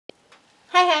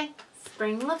Hey,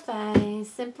 Spring LaFay,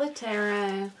 Simply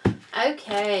Tarot.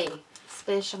 Okay,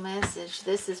 special message.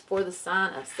 This is for the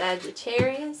sign of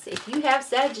Sagittarius. If you have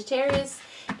Sagittarius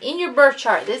in your birth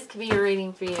chart, this could be a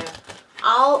reading for you.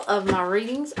 All of my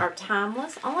readings are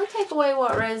timeless. Only take away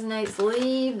what resonates,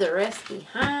 leave the rest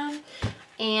behind.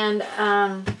 And,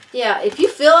 yeah, if you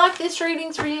feel like this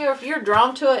reading's for you, or if you're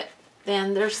drawn to it,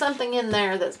 then there's something in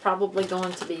there that's probably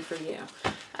going to be for you.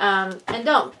 And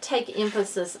don't take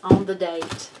emphasis on the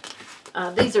date.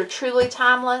 These are truly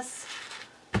timeless.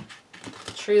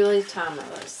 Truly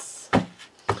timeless.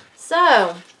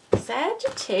 So,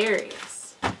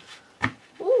 Sagittarius.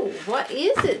 Ooh, what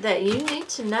is it that you need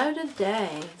to know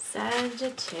today?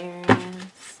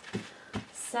 Sagittarius.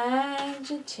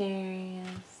 Sagittarius.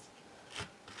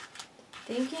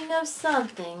 Thinking of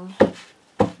something.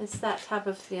 It's that type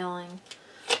of feeling.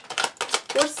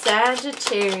 For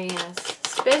Sagittarius.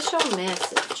 Special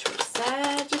message for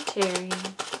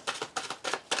Sagittarius.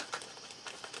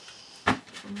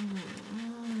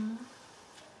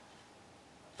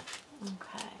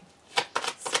 Okay.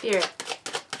 Spirit.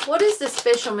 What is the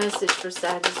special message for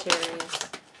Sagittarius?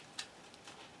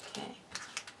 Okay.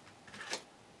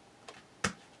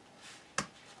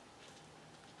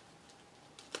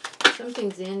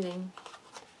 Something's ending.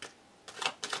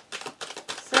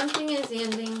 Something is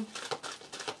ending.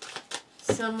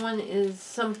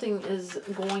 Something is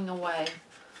going away.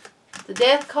 The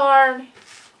Death card,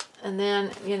 and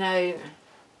then, you know,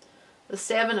 the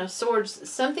Seven of Swords.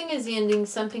 Something is ending.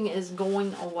 Something is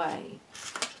going away.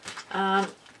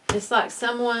 It's like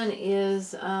someone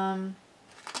is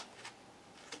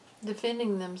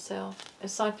defending themselves.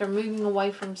 It's like they're moving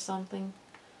away from something.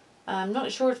 I'm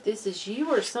not sure if this is you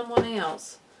or someone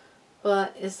else,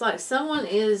 but it's like someone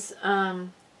is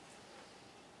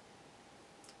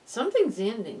something's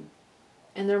ending,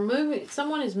 and they're moving.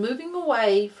 Someone is moving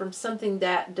away from something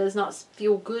that does not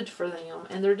feel good for them,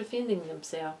 and they're defending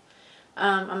themselves.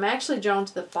 I'm actually drawn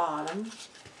to the bottom.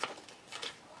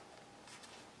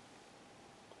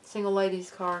 Single ladies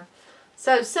card.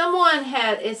 So someone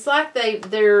had. It's like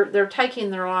they're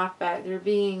taking their life back. They're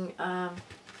being.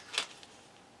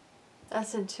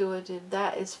 That's intuitive.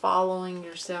 That is following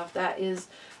yourself. That is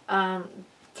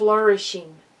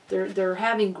flourishing. They're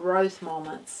having growth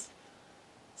moments.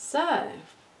 So,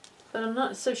 but I'm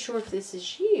not so sure if this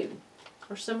is you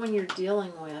or someone you're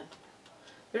dealing with.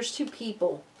 There's two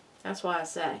people. That's why I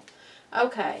say.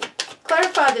 Okay.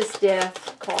 Clarify this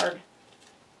Death card.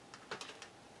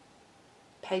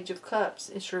 Page of Cups.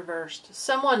 It's reversed.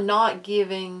 Someone not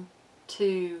giving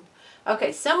to...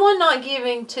 Okay. Someone not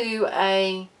giving to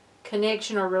a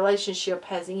connection or relationship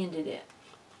has ended it.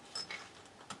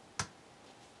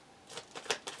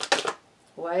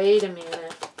 Wait a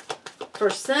minute.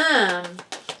 For some,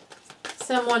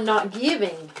 someone not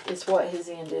giving is what has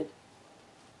ended.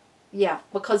 Yeah,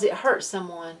 because it hurt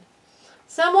someone.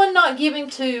 Someone not giving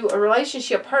to a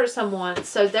relationship hurt someone,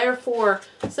 so therefore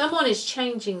someone is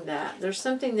changing that. There's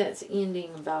something that's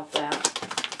ending about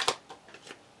that.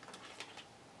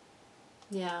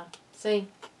 Yeah, see?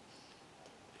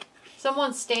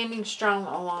 Someone's standing strong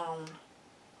alone.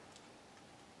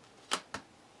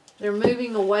 They're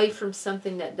moving away from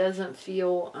something that doesn't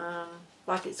feel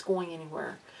like it's going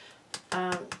anywhere.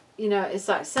 You know, it's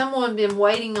like someone been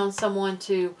waiting on someone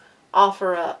to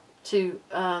offer up, to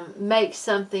make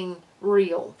something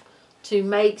real, to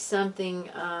make something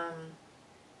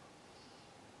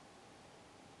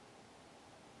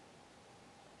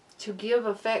to give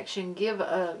affection, give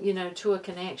you know, to a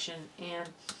connection, and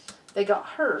they got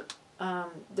hurt.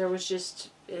 There was just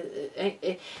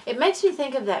it makes me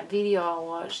think of that video I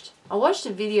watched. I watched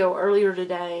a video earlier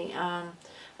today.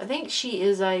 I think she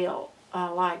is a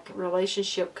like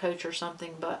relationship coach or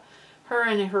something, but her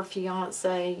and her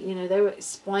fiance, you know, they were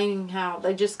explaining how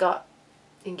they just got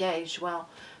engaged. Well,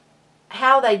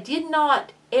 how they did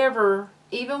not ever,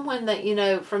 even when they, you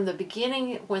know, from the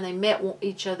beginning when they met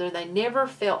each other, they never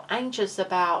felt anxious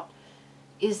about,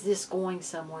 is this going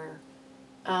somewhere?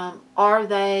 Are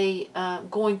they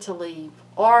going to leave?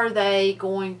 Are they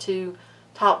going to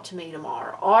talk to me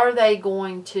tomorrow? Are they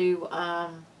going to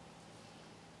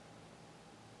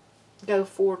go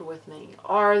forward with me?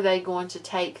 Are they going to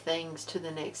take things to the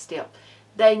next step?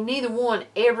 They neither one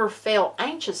ever felt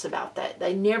anxious about that.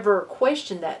 They never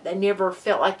questioned that. They never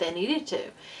felt like they needed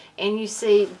to. And you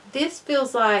see, this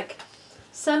feels like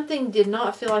something did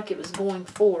not feel like it was going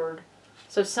forward.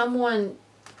 So someone,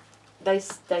 they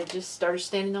just started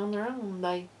standing on their own.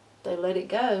 They let it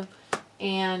go.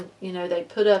 And, you know, they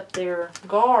put up their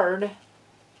guard.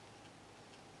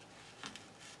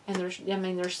 And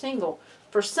they're single.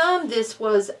 For some, this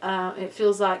was, it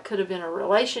feels like could have been a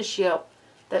relationship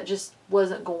that just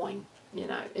wasn't going. You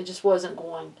know, it just wasn't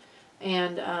going.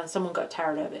 And someone got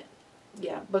tired of it.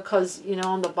 Yeah, because, you know,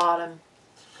 on the bottom,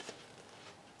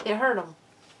 it hurt them.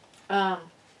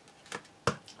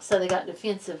 So they got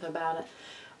defensive about it.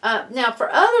 Now, for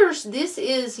others, this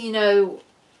is, you know,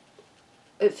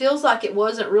 it feels like it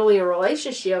wasn't really a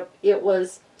relationship. It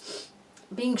was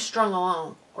being strung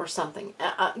along or something.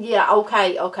 Yeah,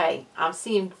 okay. I'm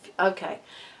seeing, okay.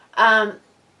 I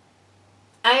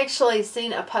actually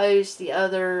seen a post the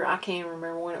other, I can't even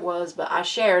remember when it was, but I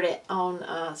shared it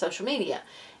on social media.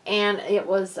 And it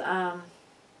was,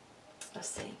 let's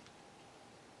see.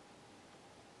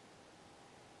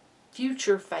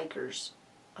 Future fakers.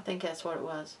 I think that's what it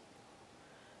was.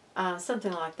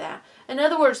 Something like that. In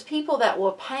other words, people that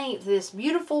will paint this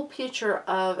beautiful picture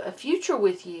of a future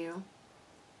with you,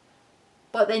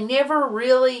 but they never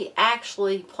really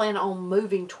actually plan on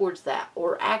moving towards that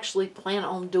or actually plan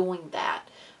on doing that.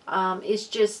 It's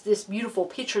just this beautiful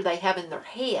picture they have in their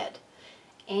head,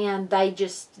 and they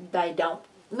don't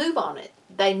move on it.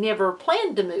 They never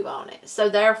planned to move on it. So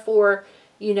therefore,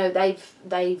 you know,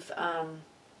 they've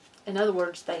in other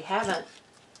words, they haven't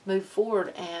moved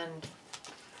forward and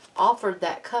offered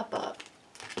that cup up.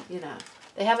 You know,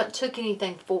 they haven't took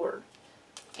anything forward.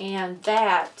 And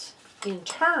that, in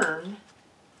turn,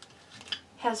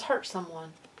 has hurt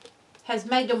someone. Has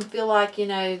made them feel like, you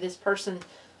know, this person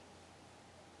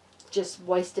just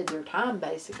wasted their time,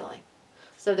 basically.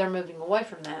 So they're moving away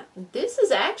from that. This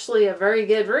is actually a very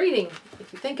good reading,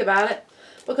 if you think about it.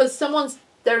 Because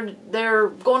they're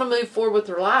going to move forward with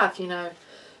their life, you know.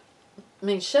 I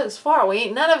mean, shucks, far. We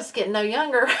ain't none of us getting no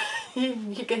younger.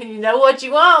 you know what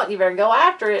you want. You better go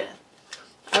after it.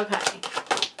 Okay.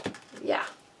 Yeah.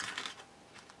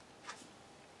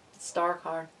 Star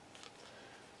card.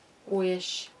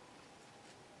 Wish.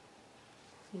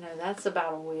 You know, that's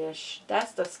about a wish.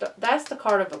 That's the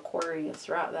card of Aquarius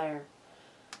right there.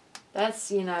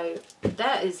 That's, you know,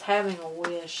 that is having a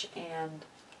wish and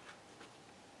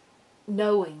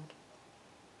knowing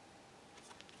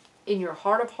in your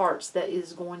heart of hearts that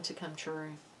is going to come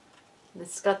true.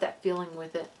 It's got that feeling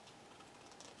with it.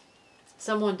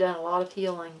 Someone done a lot of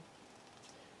healing,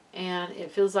 and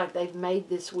it feels like they've made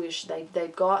this wish.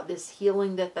 They've got this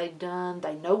healing that they've done.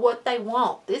 They know what they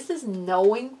want. This is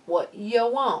knowing what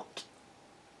you want.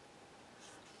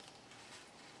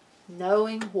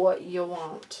 Knowing what you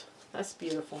want. That's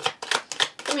beautiful.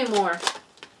 Give me more.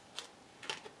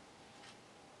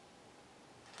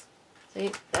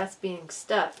 See, that's being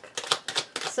stuck.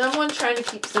 Someone trying to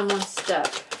keep someone stuck.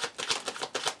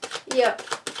 Yep,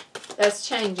 that's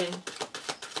changing.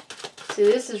 See,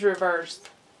 this is reversed.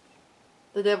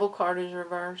 The Devil card is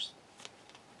reversed.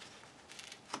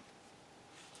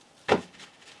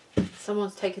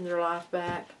 Someone's taking their life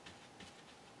back.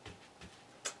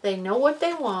 They know what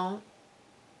they want.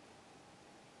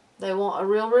 They want a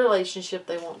real relationship.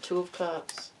 They want Two of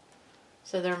Cups.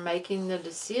 So they're making the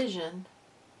decision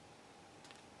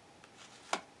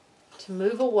to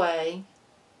move away.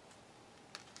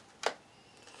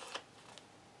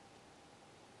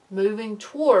 Moving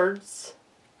towards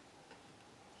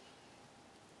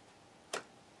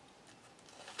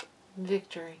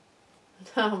victory.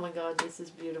 Oh my God, this is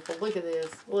beautiful. Look at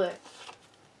this. Look.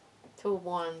 2 of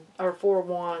Wands, or 4 of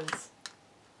Wands.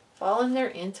 Following their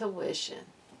intuition.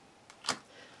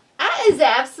 That is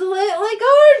absolutely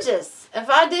gorgeous. If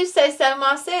I do say so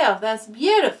myself, that's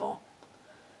beautiful.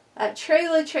 That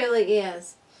truly, truly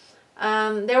is.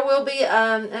 There will be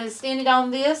an extended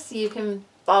on this. You can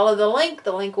follow the link.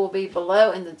 The link will be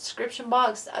below in the description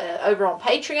box over on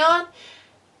Patreon.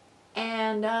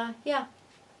 And yeah,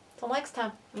 till next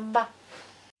time. Bye.